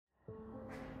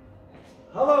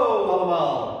Hallo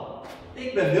allemaal,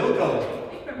 ik ben Wilco.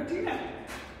 Ik ben Martina.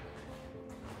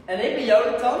 En ik ben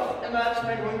Jonathan en wij zijn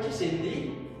mijn hondje Cindy.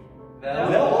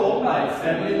 Welkom bij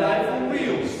Family Life on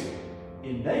Wheels.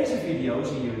 In deze video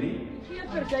zien jullie...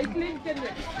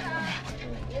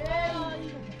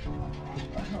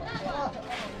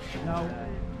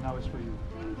 Now it's for you.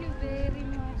 Thank you very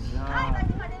much. Ja.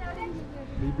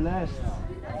 Be blessed.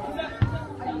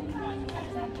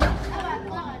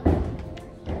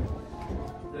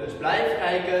 Dus blijf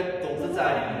kijken tot het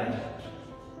einde.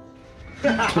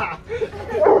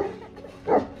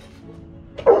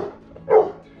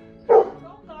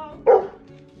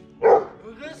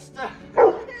 Rustig.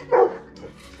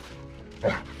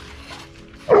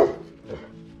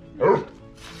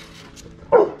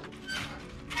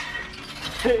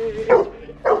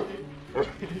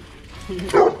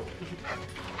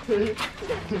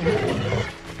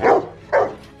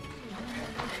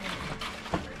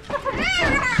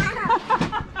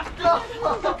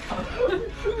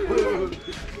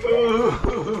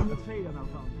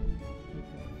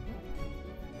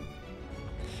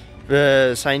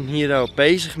 We zijn hier al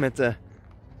bezig met de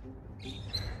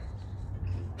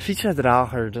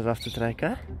fietsendrager eraf te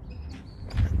trekken.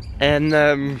 En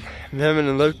we hebben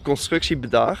een leuke constructie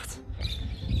bedacht.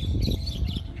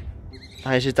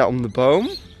 Hij zit daar om de boom.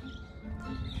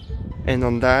 En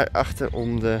dan daarachter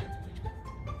om de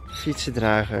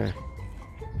fietsendrager.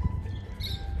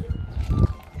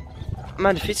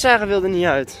 Maar de fietsdrager wilde niet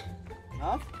uit.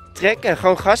 Wat? Trekken,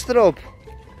 gewoon gas erop.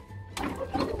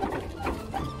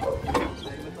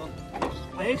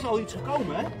 Maar heeft al iets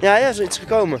gekomen, hè? Ja, ja, zoiets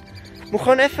gekomen. Moet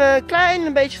gewoon even een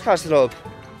klein beetje het gas erop.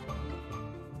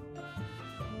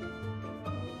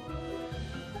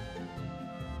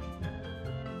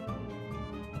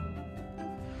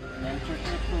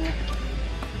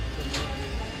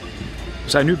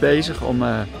 We zijn nu bezig om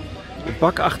de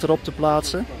bak achterop te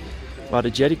plaatsen, waar de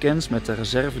jerrycans met de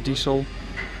reservediesel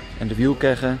en de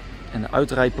wielkeggen en de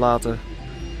uitrijplaten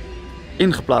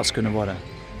ingeplaatst kunnen worden.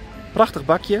 Prachtig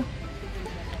bakje,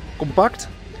 compact,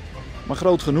 maar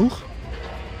groot genoeg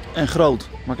en groot,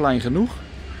 maar klein genoeg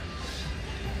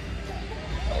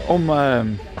om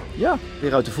ja,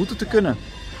 weer uit de voeten te kunnen.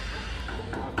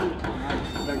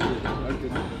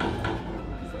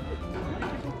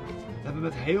 We hebben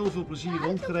met heel veel plezier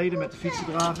rondgereden met de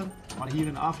fietsendrager. Maar hier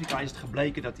in Afrika is het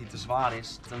gebleken dat hij te zwaar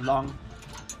is, te lang.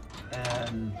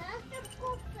 En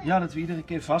ja, dat we iedere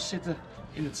keer vastzitten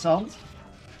in het zand.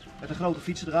 Met een grote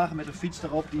fietsendrager met een fiets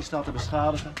erop die staat te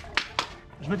beschadigen.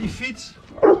 Dus met die fiets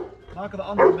maken we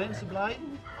andere mensen blij.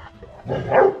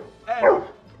 En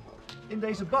in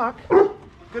deze bak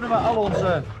kunnen we al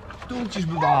onze toeltjes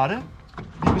bewaren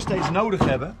die we steeds nodig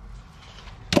hebben.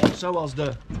 Zoals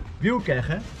de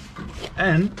wielkeggen.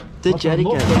 En De wat nog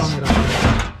jerrycans. belangrijker,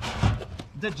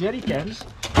 de jerrycans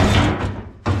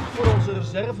voor onze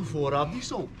reservevoorraad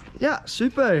diesel. Ja,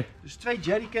 super. Dus 2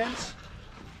 jerrycans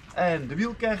en de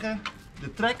wielkeggen,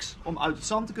 de tracks om uit het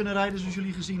zand te kunnen rijden zoals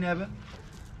jullie gezien hebben.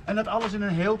 En dat alles in een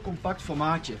heel compact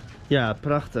formaatje. Ja,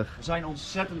 prachtig. We zijn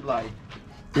ontzettend blij.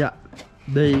 Ja,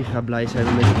 mega blij zijn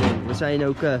we met het ding. We zijn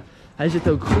ook, hij zit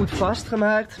ook goed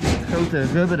vastgemaakt met grote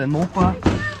rubberen noppen.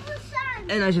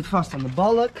 En hij zit vast aan de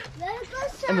balk.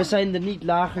 En we zijn er niet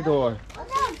lager door.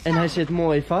 En hij zit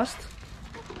mooi vast.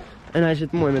 En hij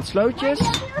zit mooi met slootjes.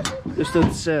 Dus dat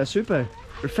is super.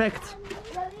 Perfect.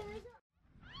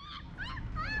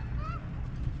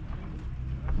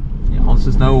 Ja, ons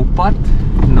is nou op pad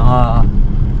na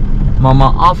Mama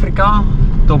Afrika,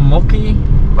 Tomokkie,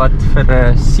 wat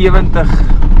vir 70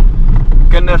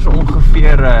 kinders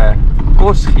ongeveer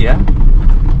kos gee.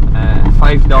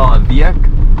 5 dae 'n week.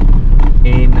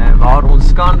 En waar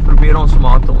ons kan, probeer ons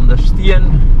maar te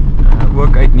ondersteun.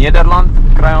 Ook uit Nederland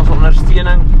kry ons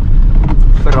ondersteuning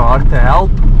vir haar te help.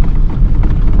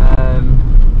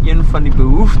 Een van die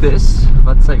behoeftes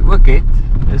wat sy ook het,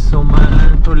 is om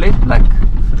 'n toiletplek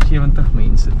vir 70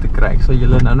 mense te kry. Ek sal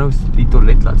julle nou die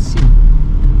toilet laat sien.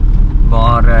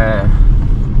 Waar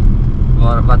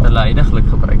wat hulle eindiglik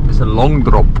gebruik. Dis 'n long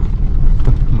drop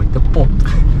met 'n pot.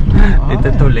 Met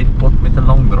 'n toiletpot met 'n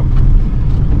long drop.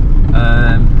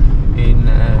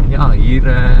 Ja, hier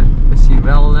is hier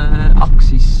wel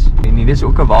aksies. En hier is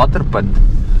ook 'n waterpunt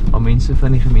waar mense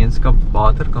van die gemeenskap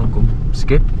water kan kom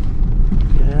skep.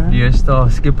 Ja. Hier is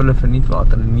daar skep hulle verniet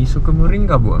water en hier is ook 'n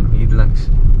moringa boom hier links.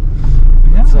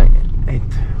 Ja. Sy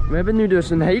het. We hebben nu dus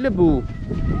een heleboel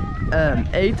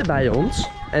eten bij ons.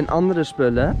 En andere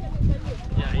spullen.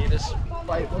 Ja, hier is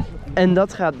En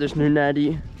dat gaat dus nu naar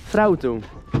die vrouw toe.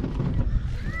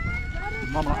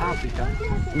 Mama Afrika.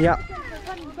 Ja.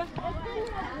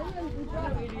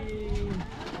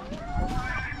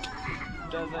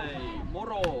 Nee,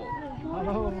 moro.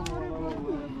 Hallo.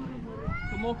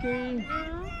 Tomokkie.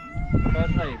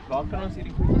 Waar kan ons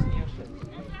hierdie goedjes neersit?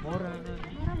 Môre.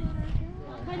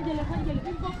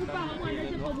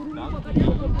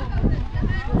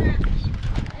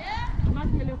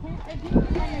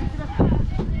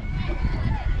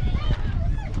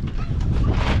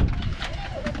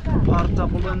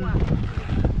 Aardappelen.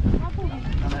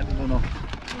 Dan hebben we nog.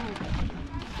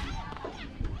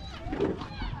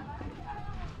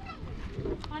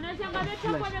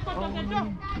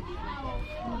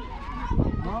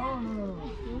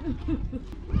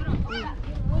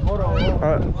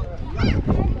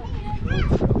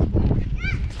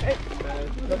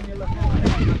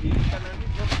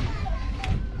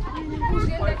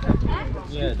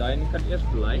 Ja, daarin kan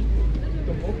eerst bly.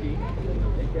 Tomokkie.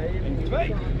 En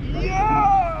 2.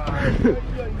 Ja!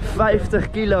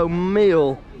 50 kilo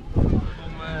meel.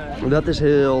 Dat is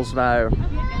heel zwaar.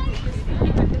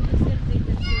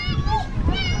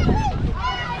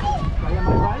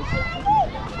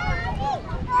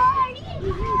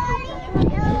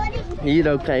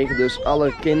 Hier ook krijgen dus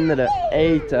alle kinderen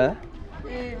eten.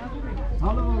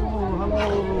 Hallo,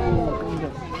 hallo.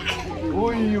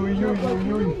 Oei, oei, oei,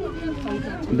 oei, oei.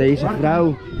 Deze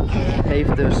vrouw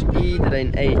geeft dus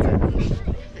iedereen eten.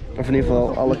 Of in ieder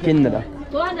geval alle kinderen.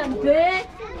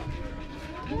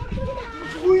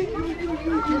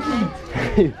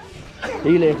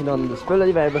 Hier liggen dan de spullen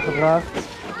die wij hebben gebracht.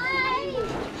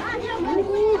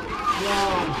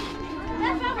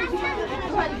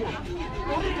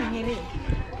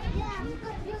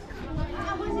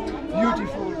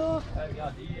 Beautiful.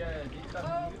 Ja, die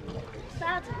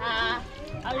Staat haar.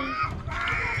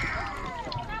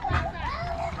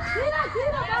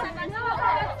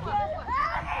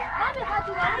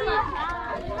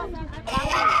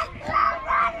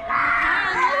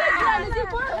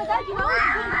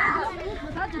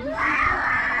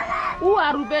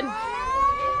 Ruben.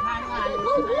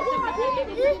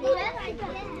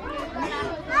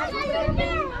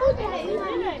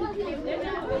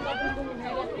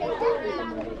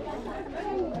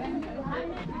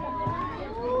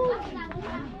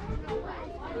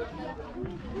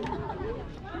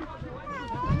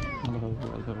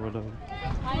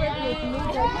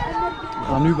 We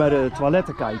gaan nu bij de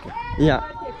toiletten kijken. Ja.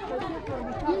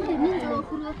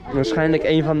 Waarschijnlijk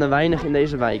een van de weinigen in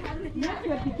deze wijk.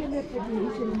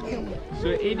 So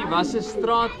Eddie was 'n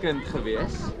straatkind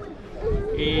gewees.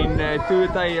 En toe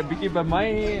het hy 'n bietjie by my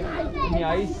in die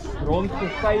huis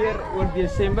rondgekuier oor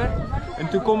Desember. En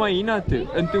toe kom hy hiernatoe.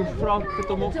 En toe vra ek het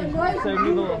hom of sy hom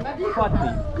nie wil vat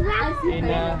nie. En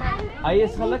hy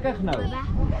is gelukkig nou.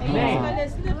 Nee.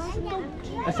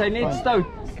 Is hy net stout?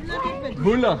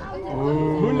 Boelig.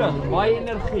 Boelig, baie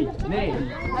energie. Nee.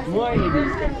 Mooi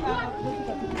Eddie.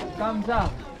 Kom daar.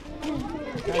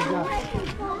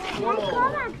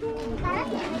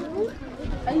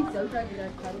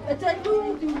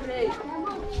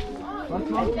 Wat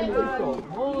maak jy hier so?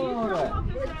 Môre.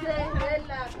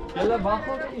 Julle wag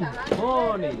op nie.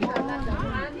 Môre.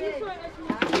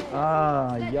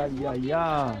 Ah, ja, ja,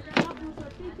 ja.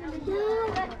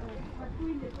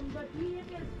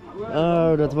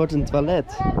 Oh, dat wordt een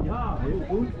toilet. Ja, heel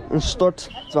goed. Een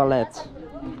storttoilet.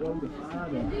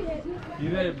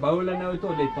 Hier bou hulle nou 'n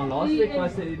toilet. Van laasweek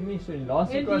was dit nie so nie.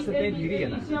 Laasweek was dit net hierdie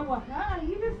ene.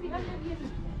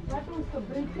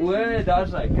 O,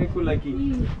 daar's hy. Kyk hoe lyk hy.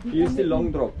 Hier is die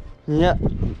long drop Ja.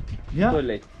 Ja?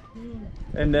 toilet.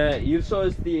 En hierso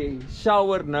is die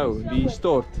shower nou, die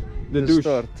stort, de De douche.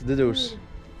 stort, de douche.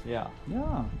 Ja.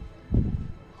 Ja.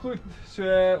 Goed, so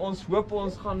ons hoop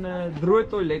ons gaan droë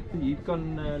toilet hier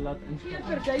kan laat inskep.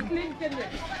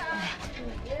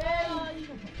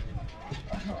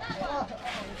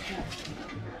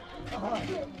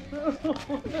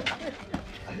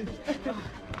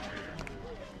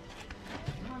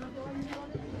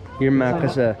 Hier maken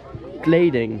ze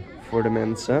kleding voor de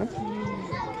mensen.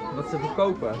 Wat ze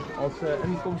verkopen als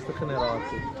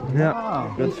inkomstengeneratie. Ja,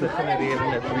 Dat ze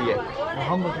genererende project.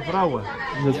 Handige vrouwen.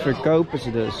 dat verkopen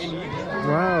ze dus.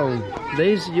 Wauw,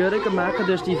 deze jurken maken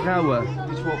dus die vrouwen.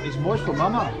 Iets moois voor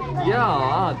mama.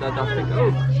 Ja, dat dacht ik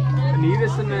ook. En hier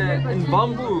is een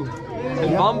bamboe.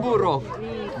 Een bamboerok.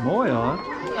 Mooi hoor.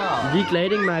 Ja. Die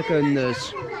kleding maken hun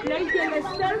dus.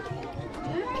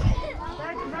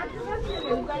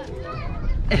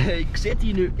 Ik zit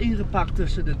hier nu ingepakt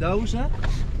tussen de dozen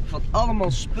van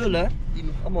allemaal spullen die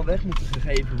nog allemaal weg moeten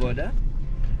gegeven worden.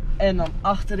 En dan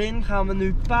achterin gaan we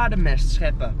nu paardenmest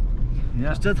scheppen. Ja.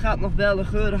 Dus dat gaat nog wel een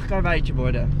geurig karweitje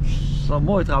worden. Dat is wel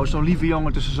mooi trouwens, zo'n lieve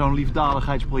jongen tussen zo'n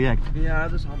liefdadigheidsproject. Ja,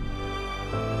 dat is handig.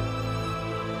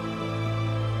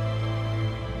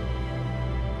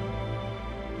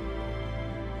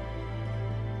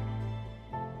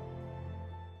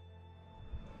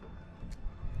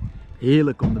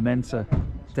 heerlijk om de mensen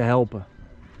te helpen.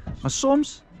 Maar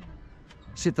soms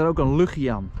zit er ook een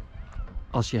luchtje aan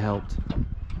als je helpt.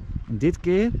 En dit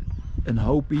keer een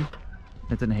hoopie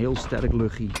met een heel sterk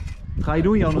luchtje. Wat ga je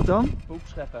doen, Jonathan? Poep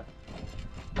scheppen.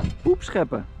 Poep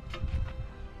scheppen.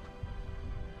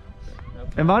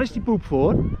 En waar is die poep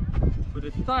voor? Voor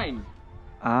de tuin.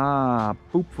 Ah,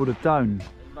 poep voor de tuin.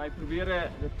 Wij proberen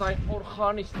de tuin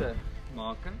organisch te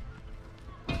maken.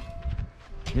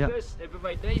 Ja. Dus hebben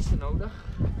wij deze nodig.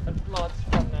 In plaats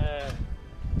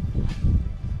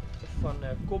van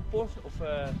compost of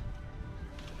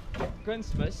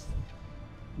kunstmest.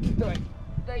 Moeten wij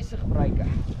deze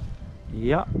gebruiken.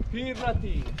 Ja, Puur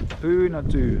natuur. puur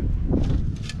natuur.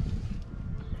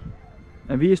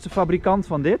 En wie is de fabrikant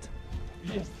van dit?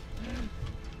 Yes.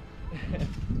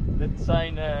 Dit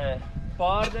zijn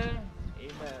paarden,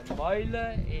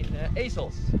 muilen en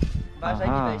ezels. Waar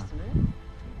zijn die beesten nu?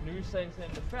 Nu zijn ze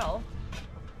in de veld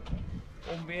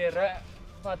om weer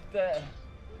wat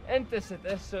in te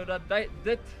zetten, zodat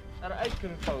dit eruit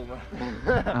kan komen.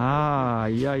 Ah,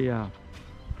 ja, ja.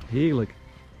 Heerlijk.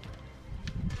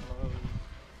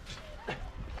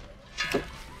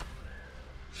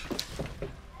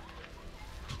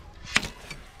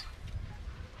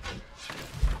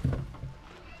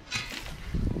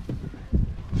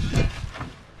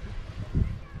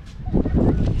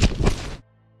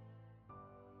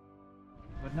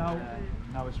 But now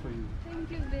it's for you. Thank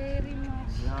you very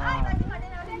much. Ja.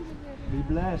 Be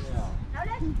blessed.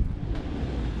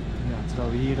 Ja,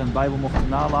 terwijl we hier een Bijbel mochten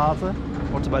nalaten,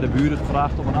 wordt er bij de buren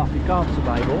gevraagd om een Afrikaanse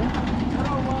Bijbel.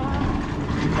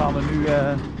 Dus die gaan we nu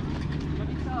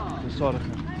bezorgen.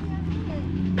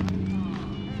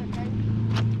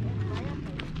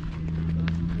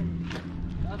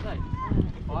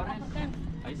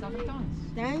 Hij is Afrikaans.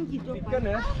 Thank you. Die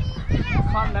kinders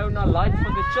gaan nou naar Light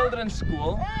for the Children's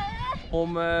School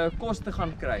om kos te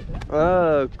gaan krijgen.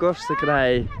 Oh, kosten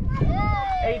krijgen.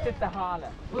 Eten te halen.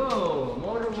 Wow,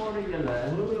 morgen jullie.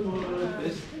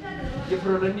 Dus je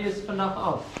Rolini is vandaag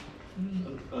af.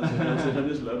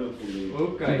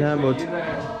 Oké, Daar so wordt- hier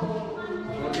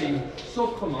wordt die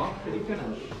sop gemaakt voor die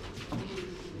kinderen.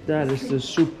 Daar is de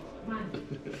soep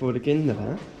voor de kinderen.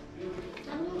 Hè?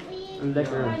 Een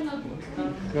lekker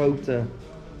grote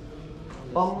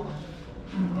pan.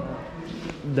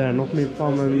 Daar nog meer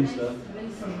pannen.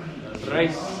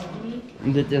 Rijst.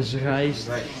 Dit is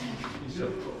rijst.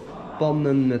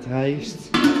 Pannen met rijst.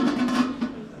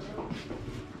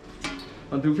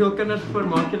 Want hoeveel kinderen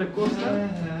vermaak jullie kosten?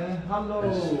 Hallo.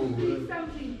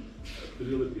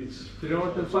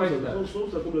 350.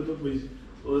 Soms daar komt het ook mee.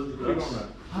 Wat is de prijs?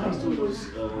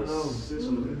 Was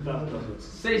 680.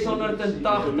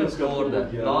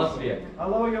 $680 laatst week.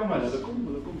 Hallo jongens.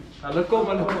 Hulle kom.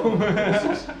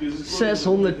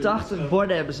 680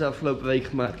 borden hebben ze afgelopen week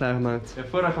klaargemaakt. Ja,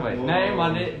 vorige week. Nee,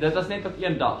 maar dit was net op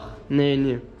één dag. Nee,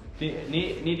 nee.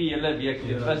 Niet die hele week.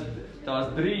 Dat was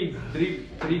drie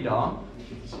dagen.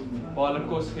 Waar hulle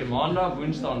kos gee maandag,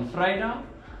 woensdag en vrijdag.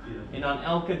 En dan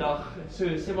elke dag, so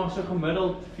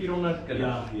gemiddeld 400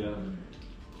 kinders. Ja.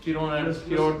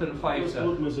 450.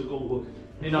 Groot mensen komen ook.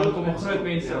 En dan komen groot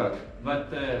mensen ook. Wat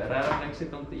regtig niks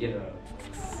zit om te eten.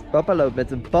 Papa loopt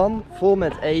met een pan vol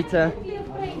met eten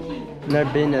naar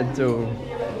binnen toe.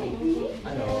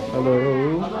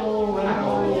 Hallo.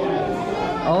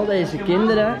 Al deze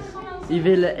kinderen die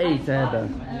willen eten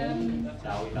hebben.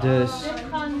 Dus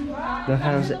dan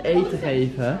gaan ze eten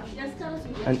geven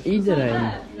aan iedereen.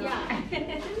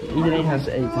 Iedereen gaan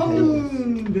ze eten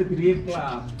geven. Dit riekt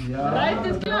klaar. Ja. Ruikt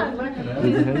het klaar?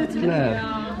 Dit ruikt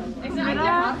klaar. Ik zeg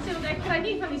eigenlijk hard, want ik krijg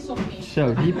niet van die sop niet.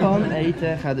 Zo, die pan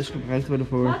eten gaat dus gebruikt worden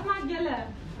voor Wat maakt jullie?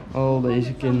 al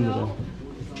deze kinderen.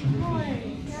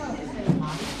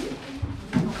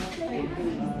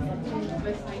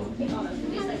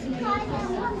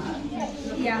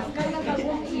 Ja, kan ik dat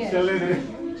ook hier?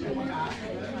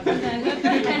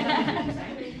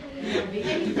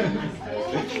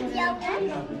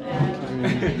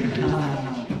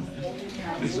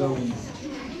 Zo.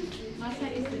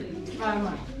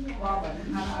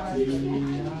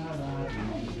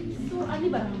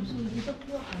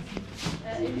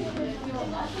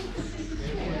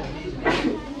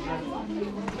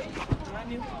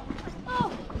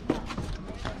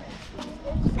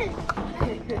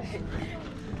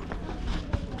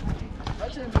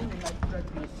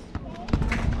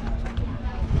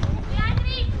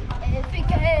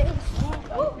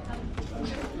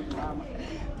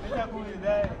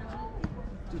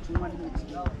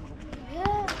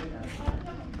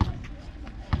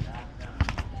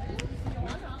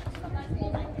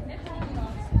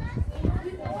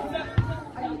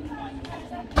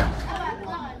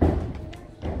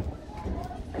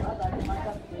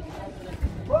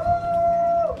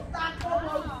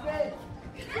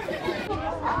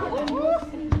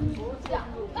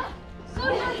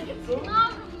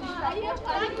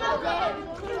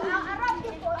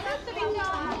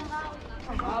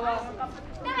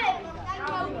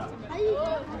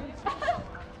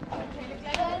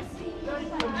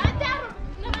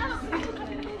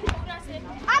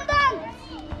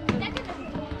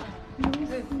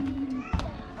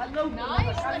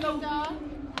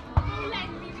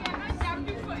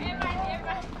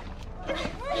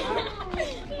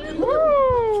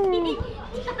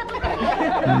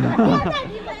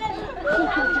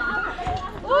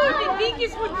 Oeh, die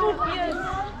dingetjes voor poepjes.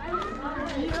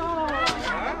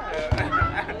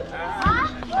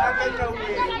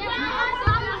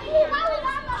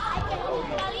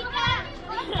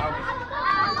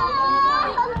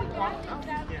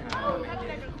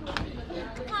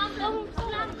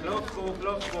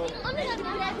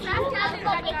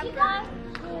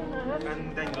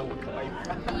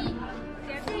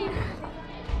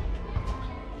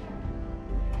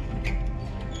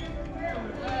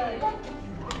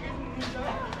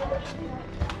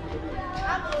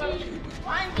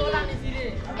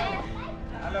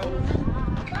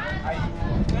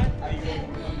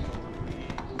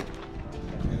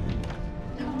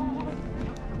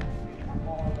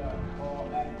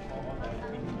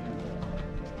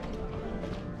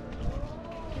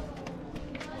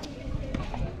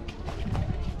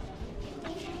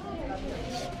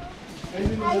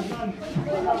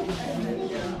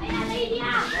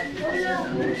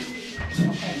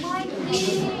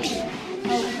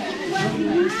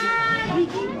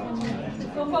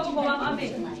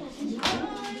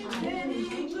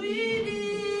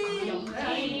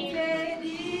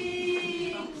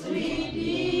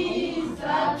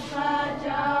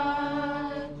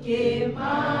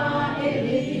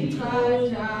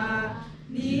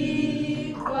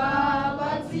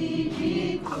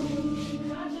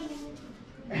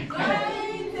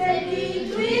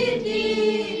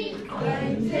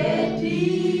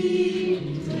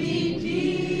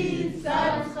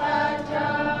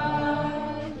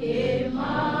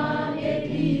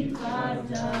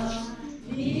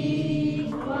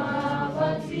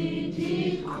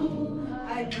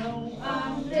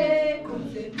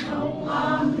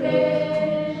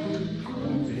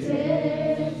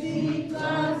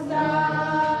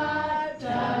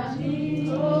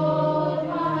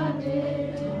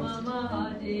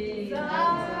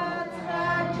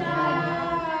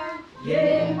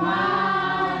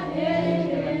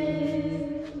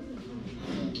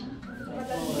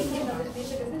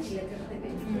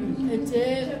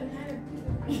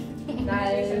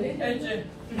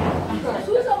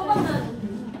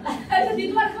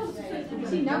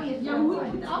 Ja, hoe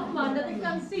ik het afmaak, dat ik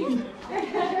kan zien. Ik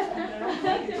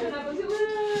zeg dan ook zo,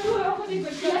 niet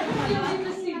meer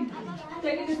zien. Ik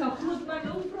denk, het is al goed, maar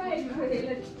no price. Voor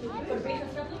beter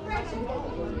staat no price.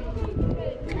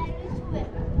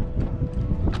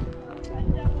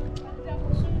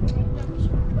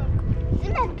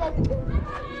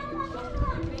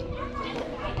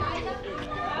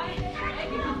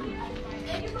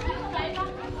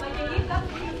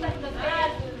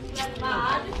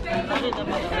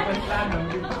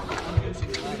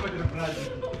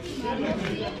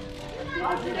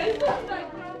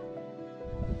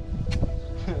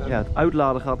 Ja, het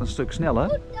uitladen gaat een stuk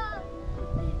sneller.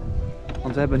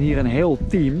 Want we hebben hier een heel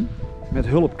team met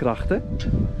hulpkrachten.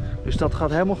 Dus dat gaat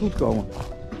helemaal goed komen.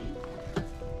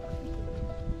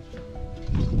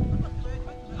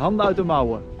 Handen uit de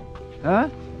mouwen. Huh?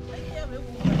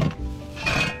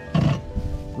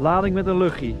 Lading met een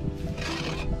luchtje.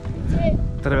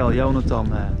 Terwijl Jonathan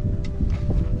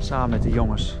samen met de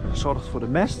jongens zorgt voor de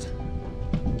mest.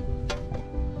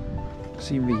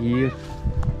 Zien we hier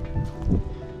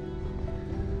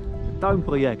het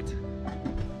tuinproject.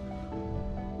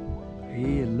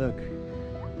 Heerlijk.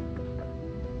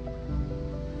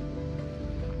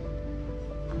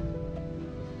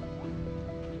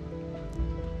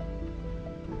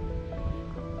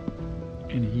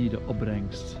 En hier de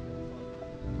opbrengst.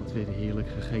 Wat weer heerlijk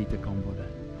gegeten kan worden.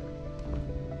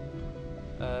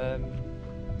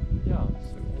 Ja, dat is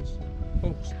onze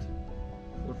oogst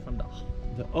voor vandaag.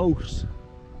 De oogst.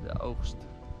 De oogst.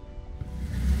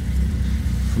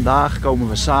 Vandaag komen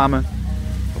we samen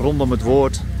rondom het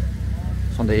woord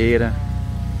van de Heer.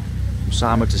 Om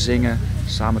samen te zingen,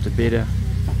 samen te bidden,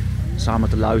 samen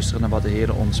te luisteren naar wat de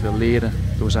Heer ons wil leren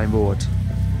door zijn woord.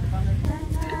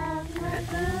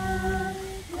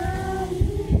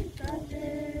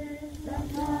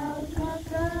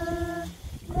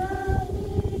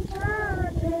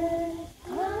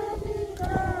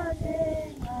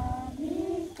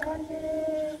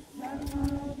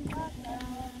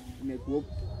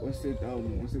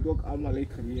 ons het ook allemaal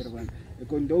uitgeleerd. Want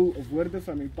ik onthou woorden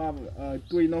van mijn pa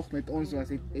toen hij nog met ons was.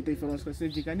 Heeft hij voor ons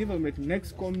gezegd, je kan niet wel met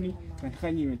niks komen, dan ga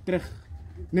je weer terug.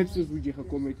 Net zoals hoe je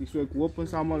gekomen bent. Zo ik hoop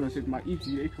ons allemaal, dan zit maar iets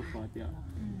hier uitgevat. Ja,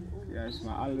 ja, dat is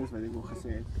maar alles wat ik wil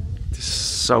gezegd. Het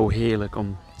is zo heerlijk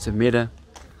om te midden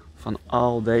van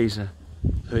al deze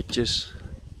hutjes,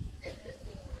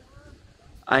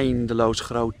 eindeloos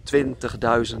groot,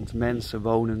 20.000 mensen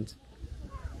wonend,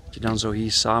 dat je dan zo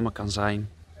hier samen kan zijn,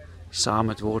 samen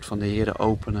het woord van de Heer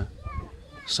openen,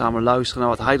 samen luisteren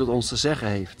naar wat Hij tot ons te zeggen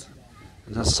heeft.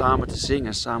 En dan samen te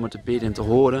zingen, samen te bidden en te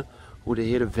horen hoe de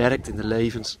Heer werkt in de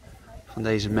levens van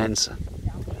deze mensen.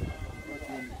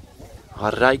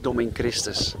 Haar rijkdom in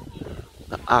Christus,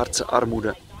 de aardse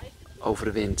armoede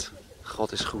overwint.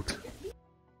 God is goed.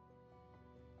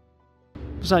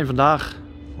 We zijn vandaag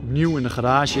opnieuw in de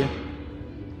garage.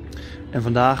 En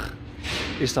vandaag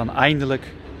is dan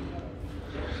eindelijk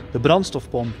de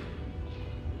brandstofpomp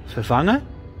vervangen.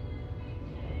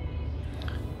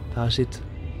 Daar zit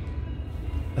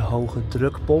de hoge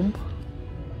drukpomp.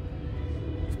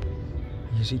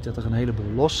 Je ziet dat er een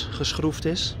heleboel losgeschroefd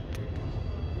is.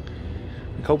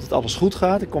 Ik hoop dat alles goed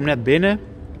gaat. Ik kom net binnen.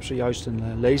 Ik heb zojuist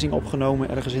een lezing opgenomen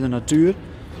ergens in de natuur.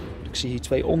 Ik zie hier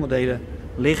 2 onderdelen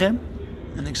liggen.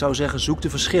 En ik zou zeggen, zoek de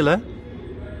verschillen.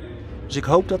 Dus ik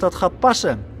hoop dat dat gaat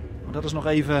passen. Maar dat is nog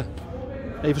even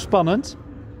spannend.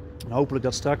 En hopelijk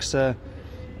dat straks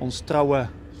ons trouwe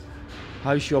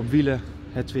huisje op wielen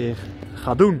het weer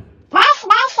gaat doen. Baasje,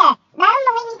 waarom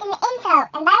nog niet in de intro?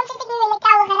 En waarom zit ik nu in de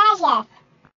koude garage?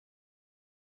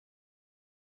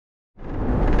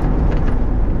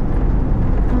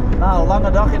 Na een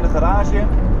lange dag in de garage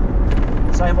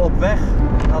zijn we op weg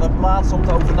naar een plaats om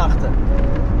te overnachten.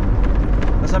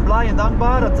 We zijn blij en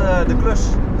dankbaar dat de klus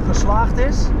geslaagd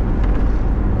is.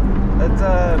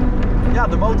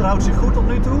 De motor houdt zich goed tot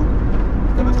nu toe.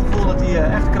 We hebben het gevoel dat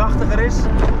hij echt krachtiger is.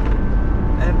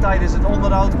 En tijdens het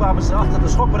onderhoud kwamen ze achter de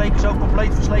schokbrekers ook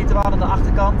compleet versleten waren aan de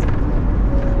achterkant.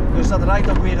 Dus dat rijdt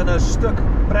ook weer een stuk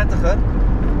prettiger.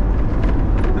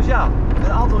 Dus ja,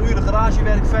 een aantal uren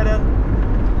garagewerk verder.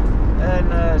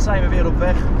 En zijn we weer op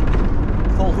weg.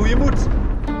 Vol goede moed.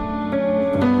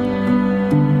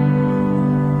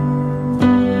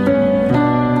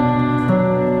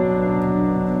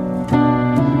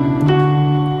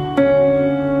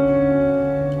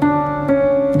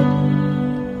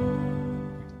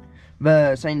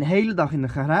 We zijn de hele dag in de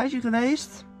garage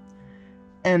geweest.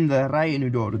 En we rijden nu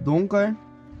door het donker.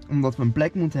 Omdat we een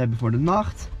plek moeten hebben voor de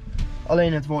nacht.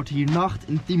 Alleen het wordt hier nacht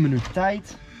in 10 minuten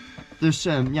tijd. Dus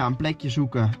ja, een plekje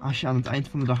zoeken als je aan het eind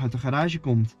van de dag uit de garage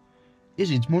komt is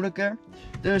iets moeilijker.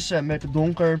 Dus met het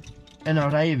donker en nou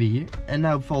rijden we hier. En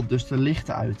nou valt dus de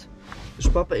lichten uit. Dus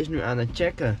papa is nu aan het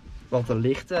checken wat de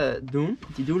lichten doen.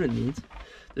 Die doen het niet.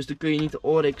 Dus dan kun je niet de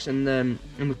oryx en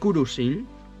de kudu's zien.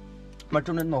 Maar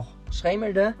toen het nog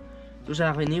schemerde, toen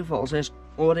zagen we in ieder geval 6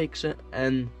 oryxen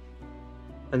en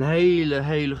een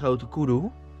hele grote kudu.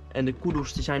 En de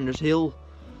kudu's die zijn dus heel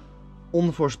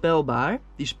onvoorspelbaar.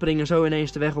 Die springen zo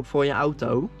ineens de weg op voor je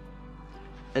auto.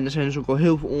 En er zijn dus ook al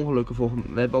heel veel ongelukken volgens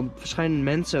mij. We hebben al verschillende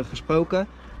mensen gesproken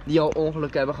die al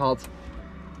ongelukken hebben gehad.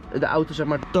 De auto zeg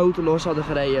maar totaal los hadden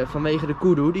gereden vanwege de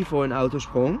kudu die voor een auto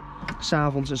sprong. 's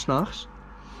Avonds en 's nachts.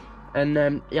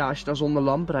 En ja, als je dan zonder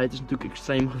lamp rijdt is het natuurlijk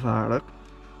extreem gevaarlijk.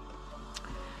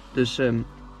 Dus het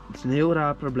is een heel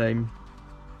raar probleem.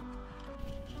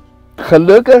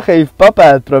 Gelukkig heeft papa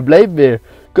het probleem weer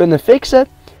kunnen fixen.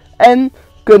 En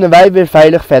kunnen wij weer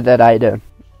veilig verder rijden.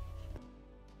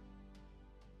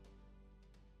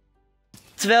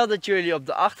 Terwijl dat jullie op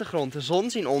de achtergrond de zon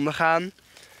zien ondergaan,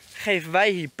 geven wij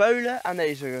hier peulen aan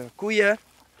deze koeien.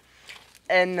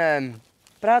 En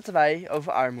praten wij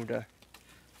over armoede.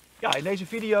 Ja, in deze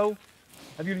video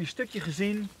hebben jullie een stukje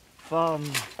gezien van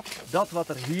dat wat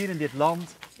er hier in dit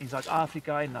land, in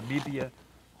Zuid-Afrika, in Namibië,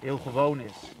 heel gewoon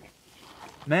is.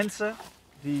 Mensen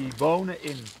die wonen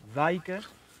in wijken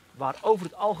waar over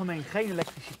het algemeen geen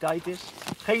elektriciteit is,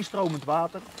 geen stromend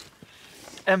water.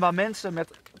 En waar mensen met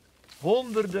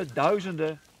honderden,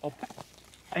 duizenden op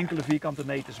enkele vierkante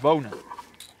meters wonen.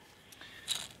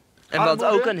 En wat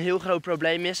ook een heel groot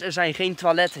probleem is, er zijn geen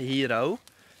toiletten hier ook.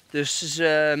 Dus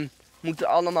ze moeten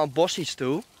allemaal bossies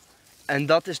toe. En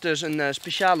dat is dus een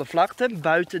speciale vlakte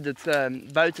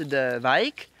buiten de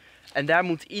wijk. En daar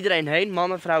moet iedereen heen,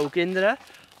 mannen, vrouwen, kinderen.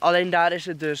 Alleen daar is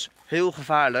het dus heel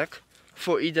gevaarlijk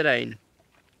voor iedereen.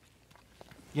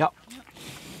 Ja,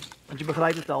 want je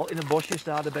begrijpt het al, in het bosje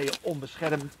daar ben je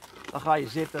onbeschermd. Dan ga je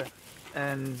zitten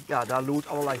en ja, daar loert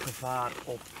allerlei gevaar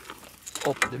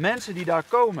op de mensen die daar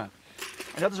komen.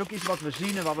 En dat is ook iets wat we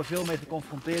zien en waar we veel mee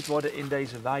geconfronteerd worden in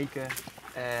deze wijken.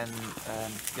 En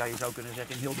ja, je zou kunnen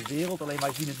zeggen in heel de wereld, alleen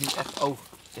wij zien het nu echt oog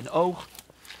in oog.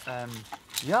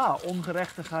 Ja,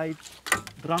 ongerechtigheid,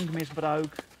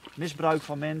 drankmisbruik, misbruik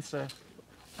van mensen.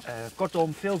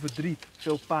 Kortom, veel verdriet,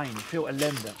 veel pijn, veel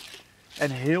ellende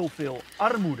en heel veel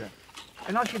armoede.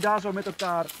 En als je daar zo met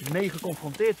elkaar mee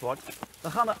geconfronteerd wordt,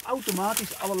 dan gaan er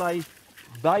automatisch allerlei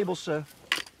bijbelse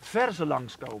verzen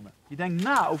langskomen. Je denkt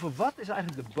na over wat is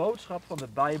eigenlijk de boodschap van de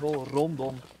Bijbel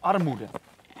rondom armoede.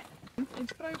 In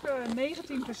Spreuken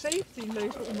 19 vers 17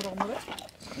 lezen we onder andere: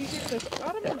 die zich des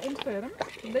armen ontfermt,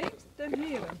 leent den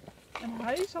Heeren, en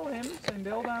hij zal hem zijn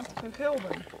weldaad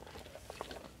vergelden.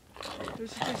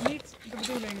 Dus het is niet de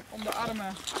bedoeling om de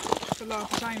armen te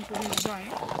laten zijn voor wie ze zijn,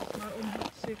 maar om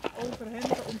zich over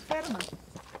hen te ontfermen.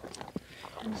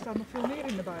 En er staat nog veel meer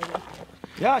in de Bijbel.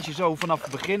 Ja, als je zo vanaf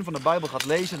het begin van de Bijbel gaat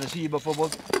lezen, dan zie je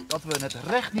bijvoorbeeld dat we het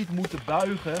recht niet moeten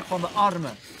buigen van de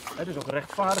armen. Dus ook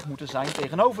rechtvaardig moeten zijn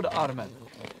tegenover de armen.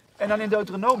 En dan in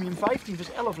Deuteronomium 15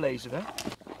 vers 11 lezen we: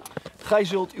 gij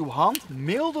zult uw hand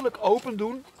mildelijk open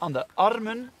doen aan de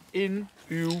armen in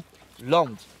uw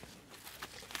land.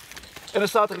 En dan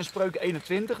staat er in Spreuken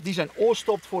 21, die zijn oor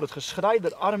stopt voor het geschrei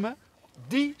der armen,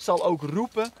 die zal ook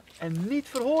roepen en niet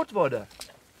verhoord worden.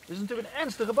 Dit is natuurlijk een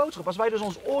ernstige boodschap. Als wij dus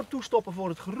ons oor toestoppen voor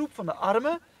het geroep van de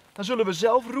armen, dan zullen we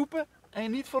zelf roepen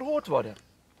en niet verhoord worden.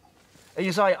 En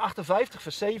Jesaja 58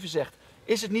 vers 7 zegt: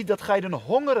 is het niet dat gij de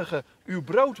hongerige uw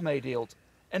brood meedeelt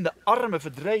en de arme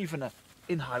verdrevenen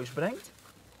in huis brengt?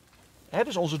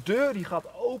 Dus onze deur die gaat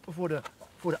open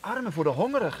voor de armen, voor de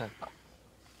hongerigen.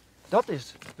 Dat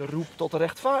is de roep tot de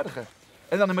rechtvaardige.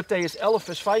 En dan in Mattheüs 11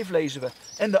 vers 5 lezen we: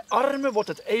 en de armen wordt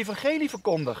het evangelie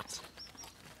verkondigd.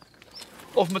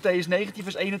 Of Mattheüs 19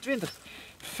 vers 21.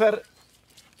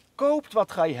 Verkoopt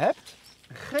wat gij hebt,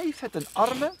 geef het een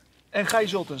armen en gij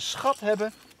zult een schat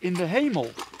hebben in de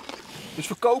hemel. Dus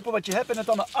verkopen wat je hebt en het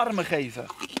aan de armen geven.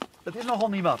 Dat is nogal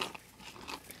niet wat.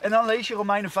 En dan lees je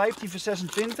Romeinen 15 vers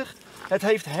 26. Het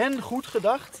heeft hen goed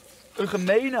gedacht een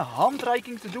gemene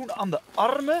handreiking te doen aan de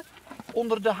armen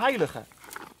onder de heiligen.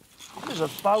 Dus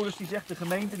dat Paulus die zegt, de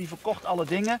gemeente die verkocht alle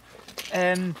dingen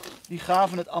en die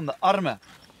gaven het aan de armen.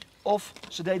 Of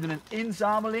ze deden een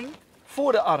inzameling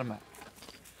voor de armen.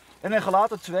 En in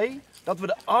Galaten 2 dat we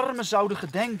de armen zouden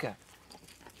gedenken.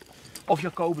 Of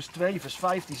Jacobus 2 vers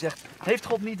 5 die zegt: heeft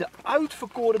God niet de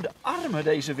uitverkoren de armen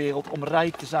deze wereld om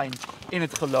rijk te zijn in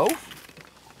het geloof?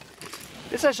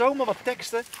 Dit zijn zomaar wat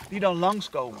teksten die dan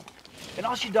langskomen. En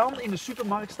als je dan in de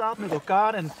supermarkt staat met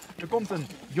elkaar en er komt een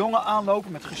jongen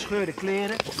aanlopen met gescheurde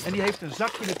kleren en die heeft een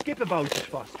zakje met kippenboutjes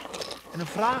vast. En dan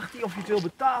vraagt hij of je het wil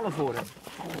betalen voor hem.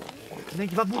 Dan denk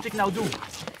je, wat moet ik nou doen?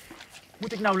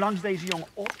 Moet ik nou langs deze jongen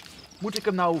op? Moet ik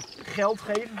hem nou geld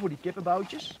geven voor die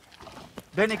kippenboutjes?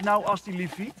 Ben ik nou als die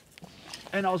leviet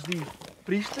en als die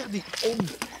priester die om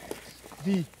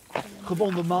die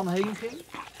gebonden man heen ging?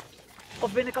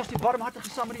 Of ben ik als die barmhartige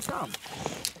Samaritaan?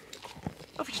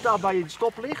 Of je staat bij je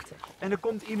stoplicht en er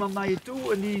komt iemand naar je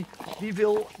toe en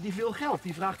die wil geld,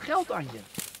 die vraagt geld aan je.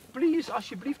 Please,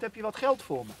 alsjeblieft, heb je wat geld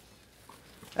voor me?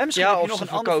 En misschien Ja, heb je of nog ze een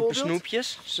ander verkopen voorbeeld.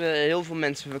 snoepjes. Heel veel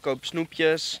mensen verkopen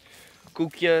snoepjes,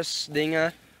 koekjes,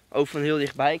 dingen. Ook van heel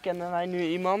dichtbij kennen wij nu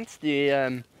iemand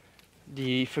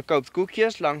die verkoopt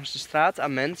koekjes langs de straat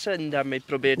aan mensen. En daarmee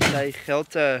probeert zij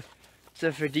geld te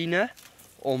verdienen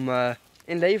om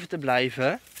in leven te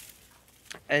blijven.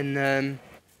 En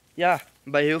ja,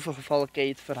 bij heel veel gevallen ken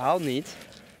je het verhaal niet.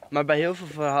 Maar bij heel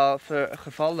veel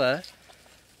gevallen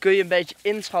kun je een beetje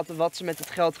inschatten wat ze met het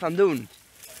geld gaan doen.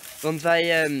 Want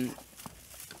wij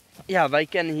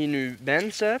kennen hier nu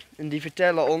mensen en die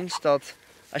vertellen ons dat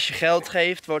als je geld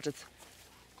geeft, wordt het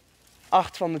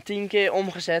 8 van de 10 keer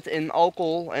omgezet in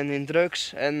alcohol en in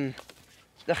drugs. En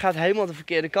dat gaat helemaal de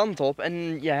verkeerde kant op.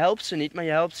 En je helpt ze niet, maar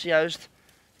je helpt ze juist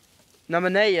naar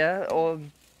beneden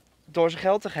door ze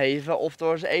geld te geven of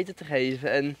door ze eten te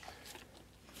geven.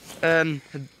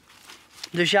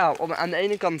 Dus ja, aan de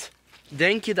ene kant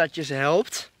denk je dat je ze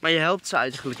helpt, maar je helpt ze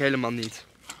eigenlijk helemaal niet.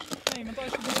 Nee, want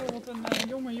als je bijvoorbeeld een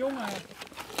jonge jongen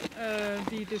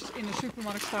die dus in de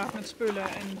supermarkt staat met spullen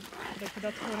en dat je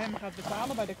dat voor hem gaat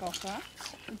betalen bij de kassa,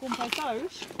 dan komt hij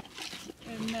thuis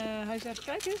en hij zegt: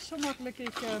 kijk eens zo makkelijk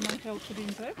ik mijn geld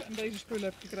verdiend heb en deze spullen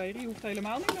heb gekregen. Je hoeft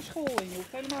helemaal niet naar school en je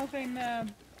hoeft helemaal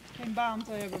geen baan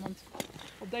te hebben, want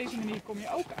op deze manier kom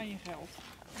je ook aan je geld.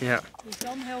 Ja. Dus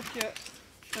dan help je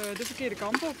de verkeerde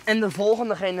kant op. En de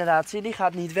volgende generatie die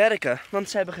gaat niet werken, want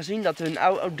ze hebben gezien dat hun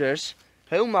ouders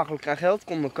heel makkelijk aan geld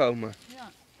konden komen.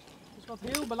 Ja. Dus wat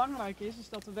heel belangrijk is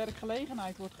dat er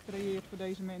werkgelegenheid wordt gecreëerd voor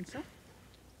deze mensen.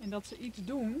 En dat ze iets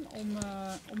doen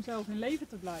om zelf in leven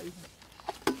te blijven.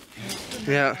 En dat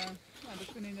kunnen, Nou,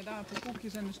 dat kunnen inderdaad de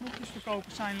koekjes en de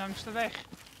snoepjesverkopers zijn langs de weg.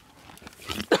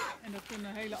 En dat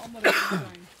kunnen hele andere dingen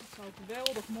zijn. Het zou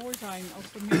geweldig mooi zijn als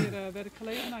er meer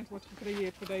werkgelegenheid wordt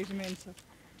gecreëerd voor deze mensen.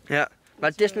 Ja, maar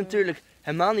het is natuurlijk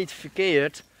helemaal niet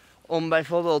verkeerd om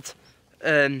bijvoorbeeld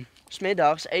 's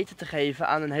middags eten te geven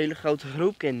aan een hele grote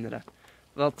groep kinderen.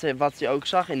 Wat je ook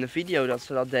zag in de video dat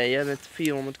ze dat deden met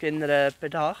 400 kinderen per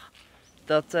dag.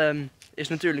 Dat is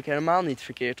natuurlijk helemaal niet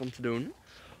verkeerd om te doen.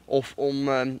 Of om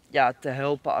te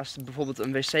helpen als ze bijvoorbeeld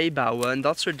een wc bouwen en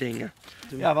dat soort dingen.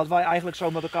 Ja, wat wij eigenlijk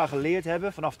zo met elkaar geleerd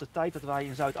hebben vanaf de tijd dat wij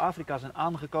in Zuid-Afrika zijn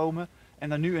aangekomen en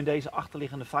dan nu in deze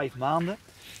achterliggende 5 maanden,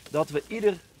 dat we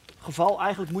ieder geval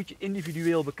eigenlijk moet je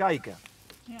individueel bekijken.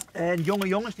 Ja. En jonge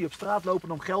jongens die op straat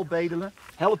lopen om geld bedelen,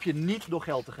 help je niet door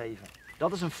geld te geven.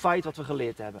 Dat is een feit wat we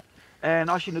geleerd hebben. En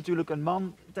als je natuurlijk een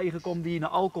man tegenkomt die naar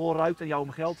alcohol ruikt en jou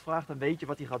om geld vraagt, dan weet je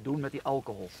wat hij gaat doen met die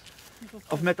alcohol.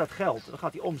 Of met dat geld, dan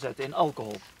gaat hij omzetten in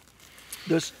alcohol.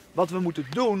 Dus wat we moeten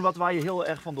doen, wat wij heel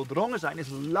erg van doordrongen zijn, is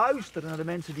luisteren naar de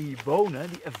mensen die hier wonen,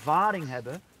 die ervaring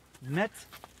hebben met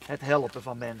het helpen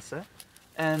van mensen.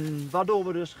 En waardoor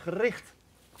we dus gericht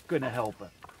kunnen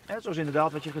helpen. Zoals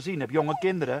inderdaad wat je gezien hebt, jonge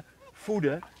kinderen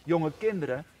voeden, jonge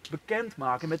kinderen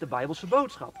bekendmaken met de Bijbelse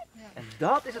boodschap. En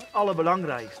dat is het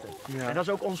allerbelangrijkste. Ja. En dat is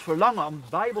ook ons verlangen om het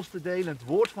Bijbels te delen, het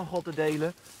woord van God te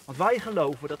delen. Want wij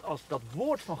geloven dat als dat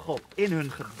woord van God in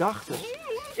hun gedachten,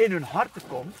 in hun harten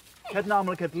komt, het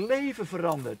namelijk het leven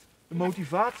verandert, de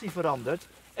motivatie verandert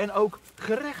en ook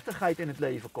gerechtigheid in het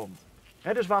leven komt.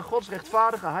 Dus waar Gods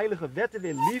rechtvaardige, heilige wetten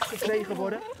weer lief gekregen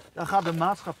worden, dan gaat de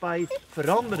maatschappij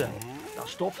veranderen. Dan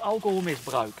stopt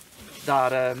alcoholmisbruik.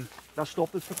 Daar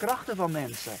stopt het verkrachten van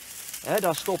mensen.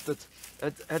 Daar stopt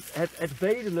het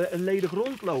bedelen en ledig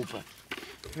rondlopen.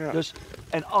 Ja. Dus,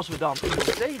 en als we dan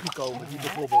iemand tegenkomen die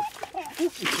bijvoorbeeld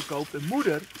koekjes verkoopt, een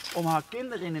moeder, om haar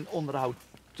kinderen in een onderhoud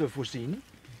te voorzien,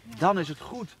 dan is het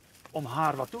goed om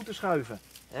haar wat toe te schuiven.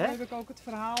 Dan heb ik ook het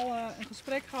verhaal, een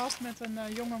gesprek gehad met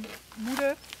een jonge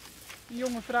moeder, een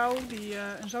jonge vrouw die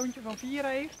een zoontje van 4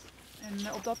 heeft.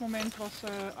 En op dat moment was ze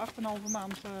 8,5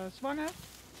 maand zwanger.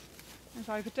 En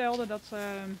zij vertelde dat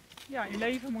ze in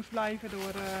leven moest blijven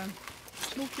door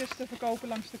snoepjes te verkopen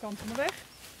langs de kant van de weg.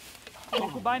 Dat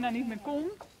ze bijna niet meer kon.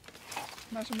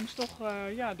 Maar ze moest toch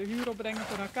de huur opbrengen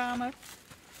voor haar kamer.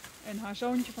 En haar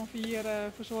zoontje van 4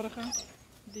 verzorgen.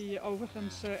 Die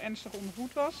overigens ernstig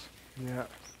ondervoed was. Ja.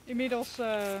 Inmiddels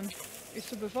is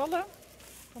ze bevallen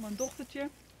van een dochtertje.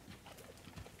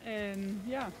 En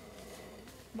ja,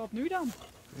 wat nu dan?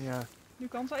 Ja. Nu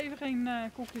kan ze even geen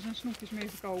koekjes en snoepjes meer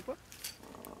verkopen.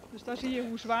 Dus daar zie je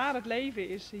hoe zwaar het leven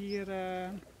is hier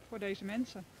voor deze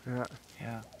mensen. Ja.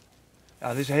 Ja. Ja,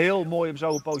 het is heel mooi om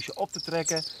zo een poosje op te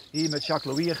trekken. Hier met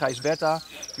Jac-Louis en Gijsbertha.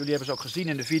 Jullie hebben ze ook gezien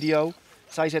in de video.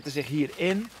 Zij zetten zich hier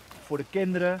in voor de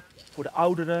kinderen, voor de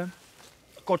ouderen.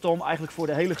 Kortom, eigenlijk voor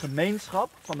de hele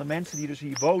gemeenschap van de mensen die dus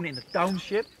hier wonen in de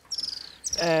township.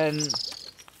 En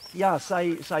ja,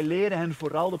 zij leren hen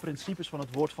vooral de principes van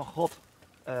het woord van God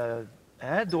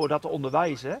door dat te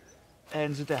onderwijzen.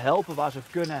 En ze te helpen waar ze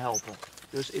kunnen helpen.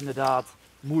 Dus inderdaad,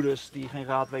 moeders die geen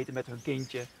raad weten met hun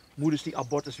kindje. Moeders die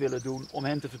abortus willen doen, om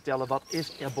hen te vertellen wat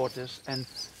is abortus. En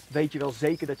weet je wel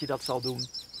zeker dat je dat zal doen.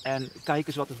 En kijk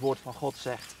eens wat het woord van God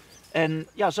zegt. En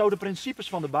ja, zo de principes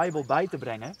van de Bijbel bij te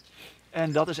brengen.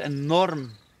 En dat is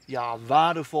enorm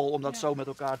waardevol om dat zo met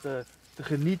elkaar te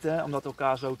genieten. Om dat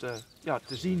elkaar zo te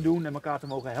zien doen en elkaar te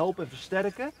mogen helpen en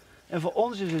versterken. En voor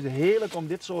ons is het heerlijk om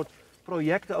dit soort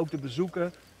projecten ook te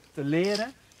bezoeken, te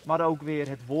leren. Maar ook weer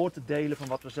het woord te delen van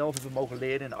wat we zelf hebben mogen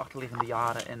leren in de achterliggende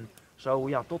jaren. En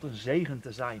zo tot een zegen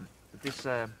te zijn. Het is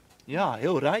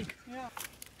heel rijk. Ja.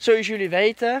 Zoals jullie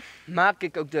weten maak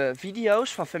ik ook de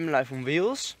video's van Family van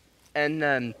Wilt.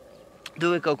 En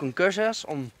doe ik ook een cursus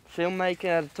om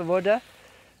filmmaker te worden.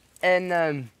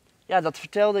 En dat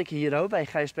vertelde ik hier ook bij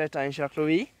Gijsbertha en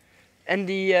Jac-Louis. En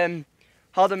die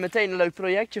hadden meteen een leuk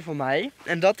projectje voor mij.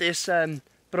 En dat is een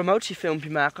promotiefilmpje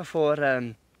maken voor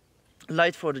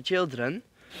Light for the Children.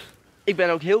 Ik ben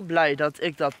ook heel blij dat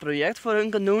ik dat project voor hun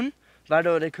kan doen.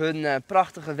 Waardoor ik hun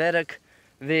prachtige werk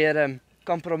weer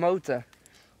kan promoten.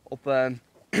 Op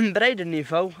een breder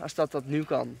niveau als dat nu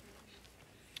kan.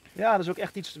 Ja, dat is ook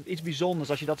echt iets bijzonders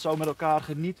als je dat zo met elkaar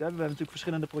geniet. Hè. We hebben natuurlijk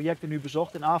verschillende projecten nu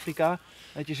bezocht in Afrika.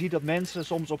 Dat je ziet dat mensen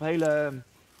soms op hele,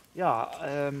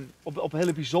 op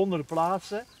hele bijzondere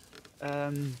plaatsen,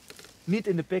 niet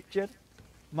in de picture,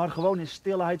 maar gewoon in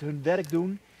stilheid hun werk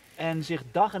doen. En zich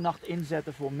dag en nacht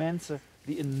inzetten voor mensen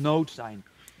die in nood zijn.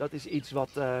 Dat is iets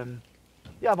wat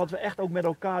we echt ook met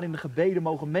elkaar in de gebeden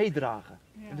mogen meedragen.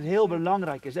 Ja. En het heel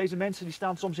belangrijk is. Deze mensen die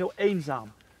staan soms heel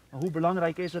eenzaam. Maar hoe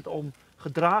belangrijk is het om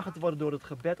gedragen te worden door het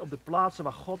gebed op de plaatsen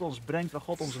waar God ons brengt, waar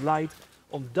God ons leidt.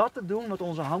 Om dat te doen wat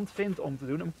onze hand vindt om te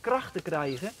doen, om kracht te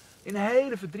krijgen in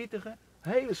hele verdrietige,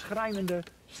 hele schrijnende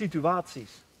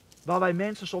situaties. Waar wij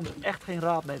mensen soms echt geen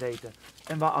raad mee weten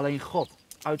en waar alleen God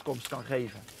uitkomst kan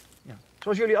geven. Ja.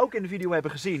 Zoals jullie ook in de video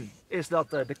hebben gezien, is dat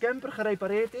de camper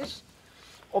gerepareerd is.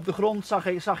 Op de grond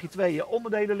zag je 2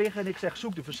 onderdelen liggen en ik zeg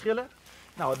zoek de verschillen.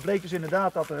 Nou, het bleek dus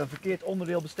inderdaad dat er een verkeerd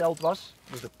onderdeel besteld was,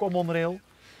 dus de komonderdeel.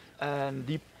 En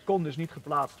die kon dus niet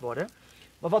geplaatst worden.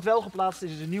 Maar wat wel geplaatst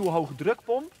is een nieuwe hoge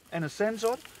drukpomp en een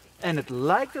sensor. En het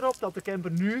lijkt erop dat de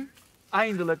camper nu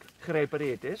eindelijk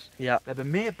gerepareerd is. Ja. We hebben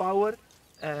meer power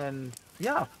en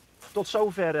ja, tot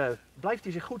zover blijft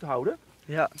hij zich goed houden.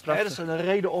 Ja, Dat is een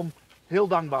reden om heel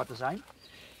dankbaar te zijn.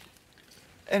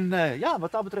 En ja,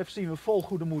 wat dat betreft zien we vol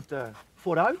goede moed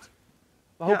vooruit.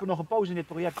 We hopen nog een poos in dit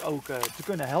project ook te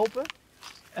kunnen helpen.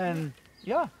 En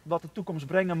ja, wat de toekomst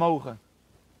brengen mogen.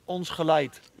 Ons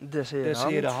geleid, Des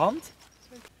Heere hand.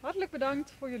 Hartelijk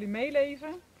bedankt voor jullie meeleven,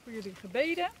 voor jullie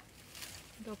gebeden.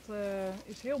 Dat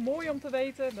is heel mooi om te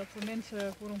weten dat de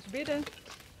mensen voor ons bidden.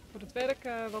 Voor het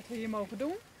werk wat we hier mogen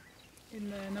doen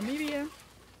in Namibië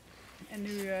en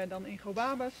nu dan in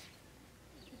Gobabes.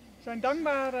 We zijn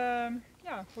dankbaar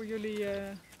ja, voor jullie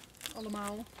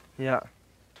allemaal. Ja.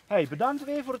 Hey, bedankt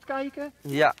weer voor het kijken.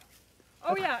 Ja.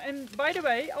 Oh ja, en by the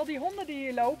way, al die honden die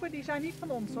hier lopen, die zijn niet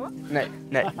van ons hoor. Nee,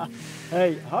 nee.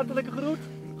 Hey, hartelijke groet.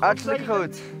 Hartelijk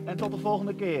goed. En tot de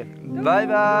volgende keer. Bye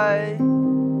bye.